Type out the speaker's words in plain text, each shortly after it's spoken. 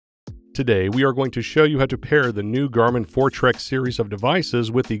Today, we are going to show you how to pair the new Garmin Foretrex series of devices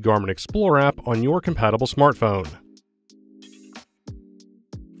with the Garmin Explore app on your compatible smartphone.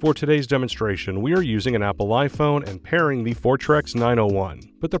 For today's demonstration, we are using an Apple iPhone and pairing the Foretrex 901,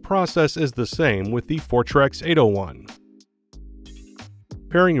 but the process is the same with the Foretrex 801.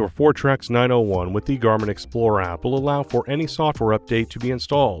 Pairing your Foretrex 901 with the Garmin Explore app will allow for any software update to be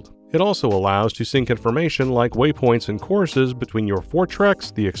installed. It also allows to sync information like waypoints and courses between your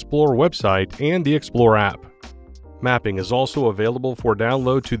Foretrex, the Explore website, and the Explore app. Mapping is also available for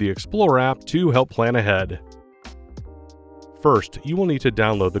download to the Explore app to help plan ahead. First, you will need to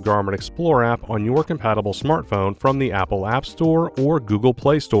download the Garmin Explore app on your compatible smartphone from the Apple App Store or Google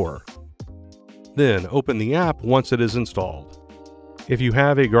Play Store. Then, open the app once it is installed. If you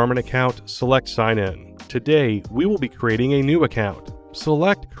have a Garmin account, select Sign In. Today, we will be creating a new account.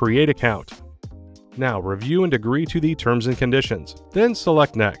 Select Create Account. Now review and agree to the terms and conditions, then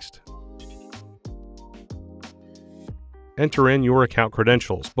select Next. Enter in your account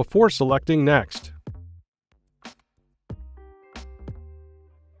credentials before selecting Next.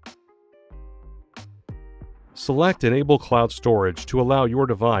 Select Enable Cloud Storage to allow your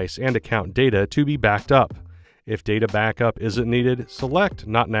device and account data to be backed up. If data backup isn't needed, select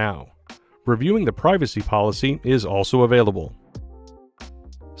Not Now. Reviewing the privacy policy is also available.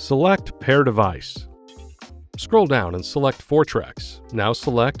 Select Pair Device. Scroll down and select Foretrex. Now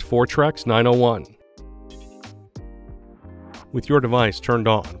select Foretrex 901. With your device turned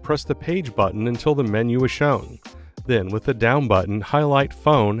on, press the Page button until the menu is shown. Then, with the down button, highlight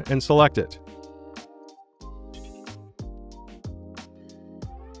Phone and select it.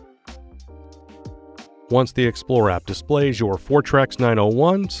 Once the Explore app displays your Foretrex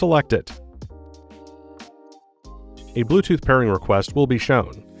 901, select it. A Bluetooth pairing request will be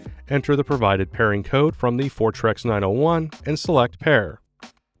shown. Enter the provided pairing code from the Foretrex 901 and select Pair.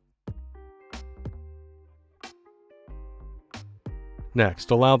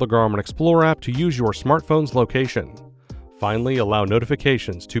 Next, allow the Garmin Explore app to use your smartphone's location. Finally, allow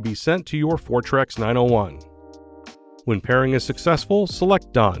notifications to be sent to your Foretrex 901. When pairing is successful,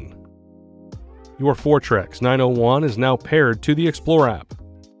 select Done. Your Foretrex 901 is now paired to the Explore app.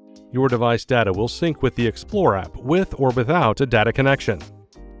 Your device data will sync with the Explore app with or without a data connection.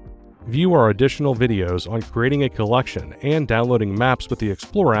 View our additional videos on creating a collection and downloading maps with the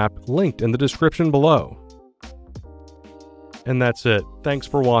Explore app linked in the description below. And that's it. Thanks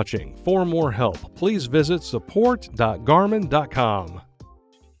for watching. For more help, please visit support.garmin.com.